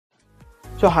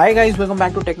So hi guys, welcome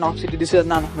back to Technoxity. This is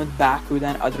Adnaan Ahmed back with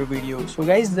another video. So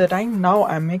guys, the time now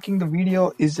I'm making the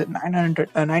video is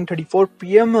 9:34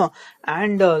 p.m.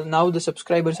 And now the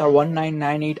subscribers are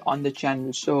 1998 on the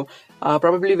channel. So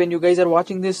probably when you guys are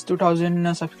watching this,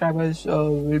 2000 subscribers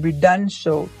will be done.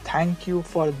 So thank you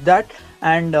for that.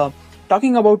 And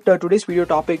talking about today's video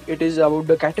topic, it is about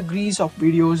the categories of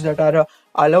videos that are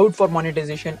allowed for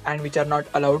monetization and which are not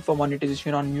allowed for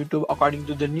monetization on YouTube according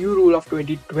to the new rule of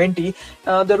 2020.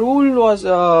 The rule was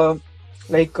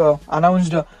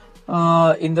announced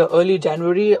in the early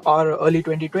January or early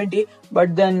 2020,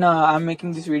 but then I'm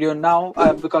making this video now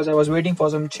because I was waiting for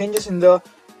some changes in the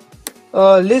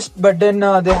list, but then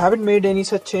they haven't made any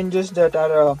such changes that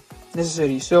are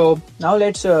necessary. So now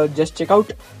let's just check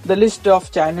out the list of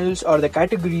channels or the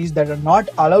categories that are not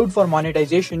allowed for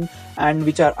monetization and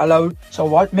which are allowed.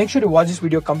 So make sure to watch this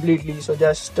video completely. So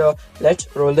just let's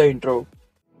roll the intro.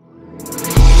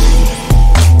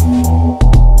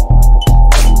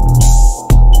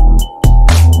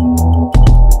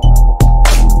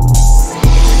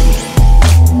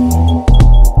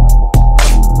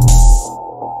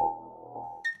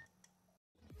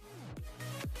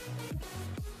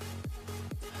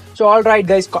 So alright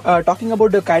guys, talking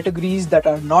about the categories that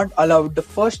are not allowed, the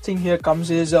first thing here comes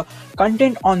is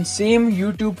content on same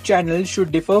YouTube channel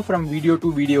should differ from video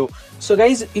to video. So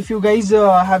guys, if you guys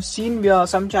have seen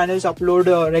some channels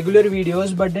upload regular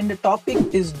videos, but then the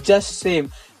topic is just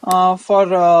same.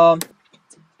 For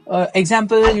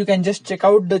example, you can just check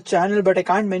out the channel, but I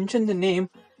can't mention the name.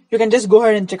 You can just go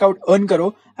ahead and check out Earn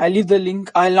Karo. I'll leave the link.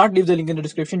 I'll not leave the link in the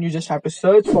description. You just have to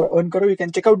search for Earn Karo. You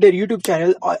can check out their YouTube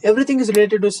channel. Everything is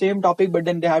related to the same topic, but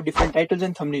then they have different titles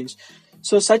and thumbnails.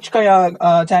 So such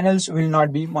channels will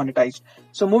not be monetized.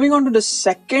 So moving on to the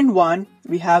second one,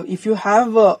 we have if you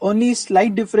have only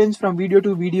slight difference from video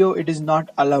to video, it is not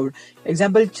allowed.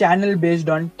 Example, channel based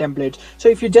on templates. So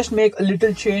if you just make a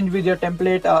little change with your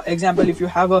template, example, if you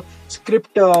have a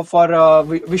script for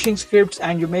wishing scripts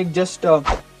and you make just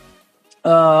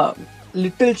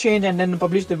little change and then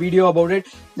publish the video about it,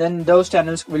 then those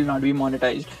channels will not be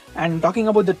monetized. And talking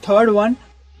about the third one,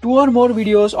 2 or more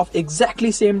videos of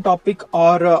exactly same topic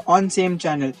or on same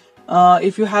channel.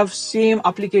 If you have same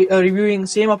reviewing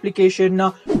same application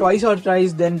twice or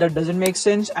thrice, then that doesn't make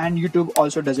sense, and YouTube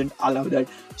also doesn't allow that.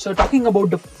 So talking about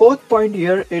the fourth point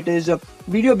here, it is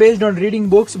video based on reading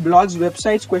books, blogs,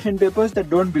 websites, question papers that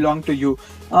don't belong to you.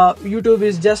 YouTube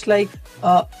is just like,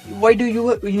 why do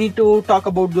you need to talk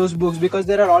about those books? Because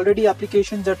there are already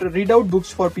applications that read out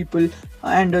books for people,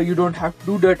 and you don't have to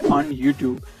do that on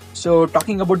YouTube. So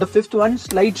talking about the fifth one,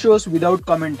 slideshows without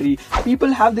commentary.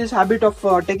 People have this habit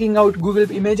of taking out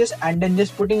Google images and then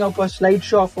just putting up a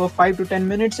slideshow for 5 to 10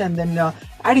 minutes and then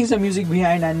adding some music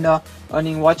behind and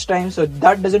earning watch time. So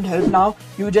that doesn't help now.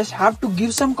 You just have to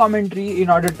give some commentary in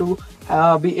order to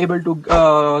be able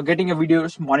to getting a video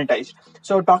monetized.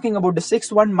 So talking about the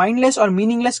sixth one, mindless or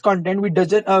meaningless content which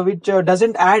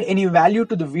doesn't add any value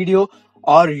to the video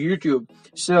or YouTube.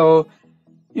 So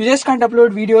you just can't upload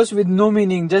videos with no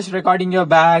meaning, just recording your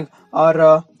bag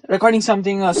or recording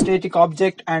something, a static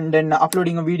object, and then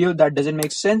uploading a video. That doesn't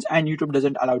make sense, and YouTube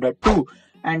doesn't allow that too.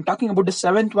 And talking about the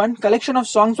seventh one, collection of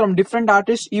songs from different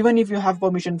artists, even if you have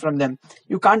permission from them.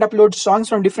 You can't upload songs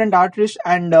from different artists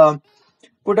and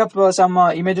put up some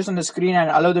images on the screen and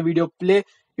allow the video play.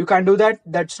 You can't do that.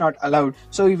 That's not allowed.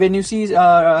 So when you see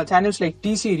channels like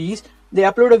T-Series, they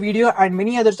upload a video and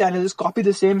many other channels copy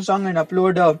the same song and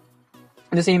upload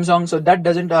the same song, so that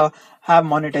doesn't have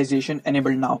monetization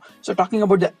enabled now. So talking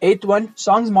about the eighth one,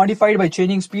 songs modified by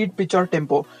changing speed, pitch or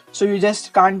tempo. So you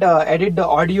just can't edit the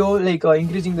audio like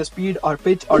increasing the speed or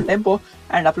pitch or tempo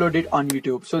and upload it on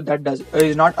YouTube. So that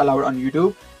is not allowed on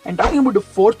YouTube. And talking about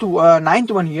the ninth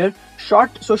one here,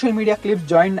 short social media clips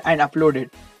joined and uploaded.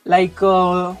 Like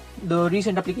the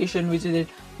recent application which is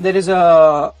there is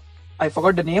a, I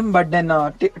forgot the name, but then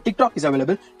TikTok is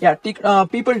available. Yeah,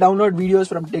 people download videos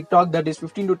from TikTok, that is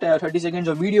 15 to 30 seconds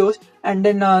of videos, and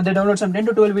then they download some 10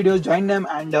 to 12 videos, join them,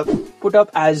 and put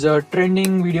up as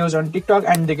trending videos on TikTok,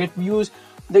 and they get views.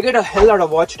 They get a hell lot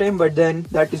of watch time, but then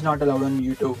that is not allowed on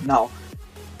YouTube now.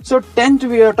 So 10th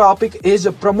video topic is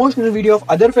a promotional video of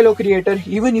other fellow creator,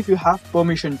 even if you have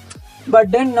permission. But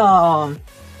then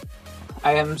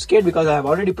I am scared because I have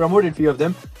already promoted few of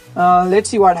them. Let's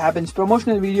see what happens.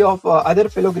 Promotional video of other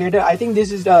fellow creator. I think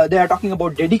this is they are talking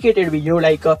about dedicated video,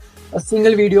 like a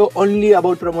single video only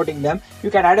about promoting them.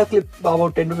 You can add a clip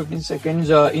about 10 to 15 seconds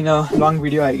in a long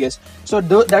video, I guess. So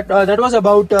that was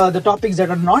about the topics that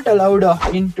are not allowed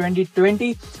in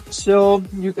 2020. So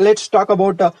let's talk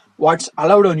about what's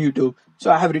allowed on YouTube. So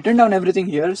I have written down everything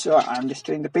here, so I'm just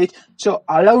showing the page. So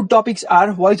allowed topics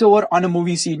are voiceover on a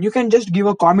movie scene. You can just give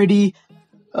a comedy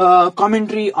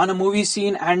commentary on a movie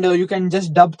scene, and you can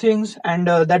just dub things, and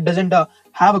that doesn't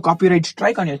have a copyright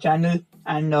strike on your channel,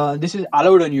 and this is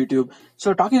allowed on YouTube.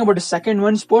 So talking about the second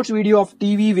one, sports video of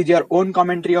TV with your own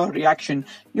commentary or reaction.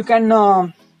 You can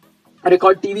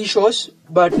record TV shows,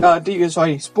 but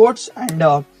sports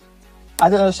and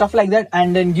other stuff like that,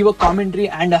 and then give a commentary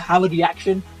and have a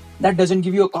reaction. That doesn't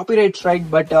give you a copyright strike,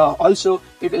 but also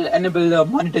it will enable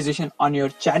monetization on your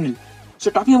channel.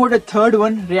 So talking about the third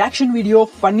one, reaction video,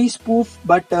 funny spoof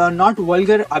but not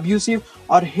vulgar, abusive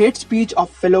or hate speech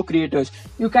of fellow creators.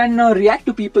 You can react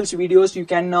to people's videos. You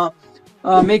can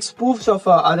make spoofs of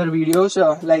other videos,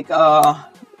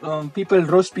 people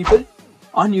roast people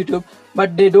on YouTube,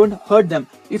 but they don't hurt them.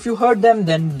 If you hurt them,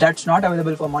 then that's not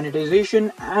available for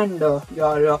monetization, and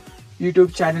your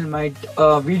YouTube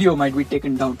channel video might be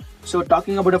taken down. So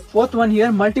talking about the fourth one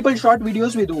here, multiple short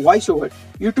videos with voiceover.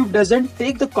 YouTube doesn't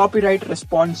take the copyright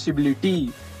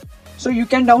responsibility. So you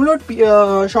can download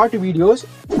short videos,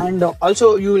 and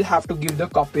also you will have to give the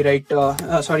copyright.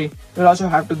 You'll also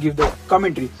have to give the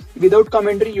commentary. Without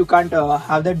commentary, you can't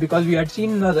have that, because we had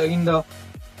seen in the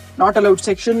not allowed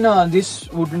section this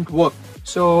wouldn't work.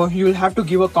 So you will have to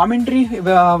give a commentary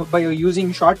by using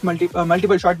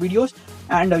multiple short videos,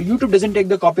 and YouTube doesn't take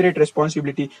the copyright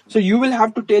responsibility. So you will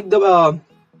have to take the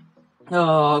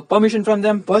permission from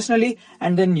them personally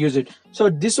and then use it. So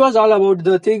this was all about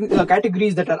the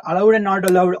categories that are allowed and not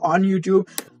allowed on YouTube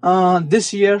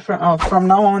this year, from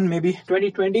now on, maybe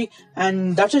 2020.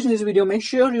 And that's it in this video. Make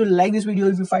sure you like this video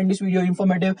if you find this video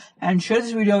informative, and share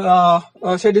this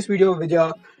video with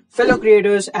your fellow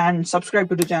creators, and subscribe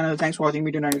to the channel. Thanks for watching.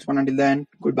 Meet you in the next one. Until then,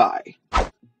 goodbye.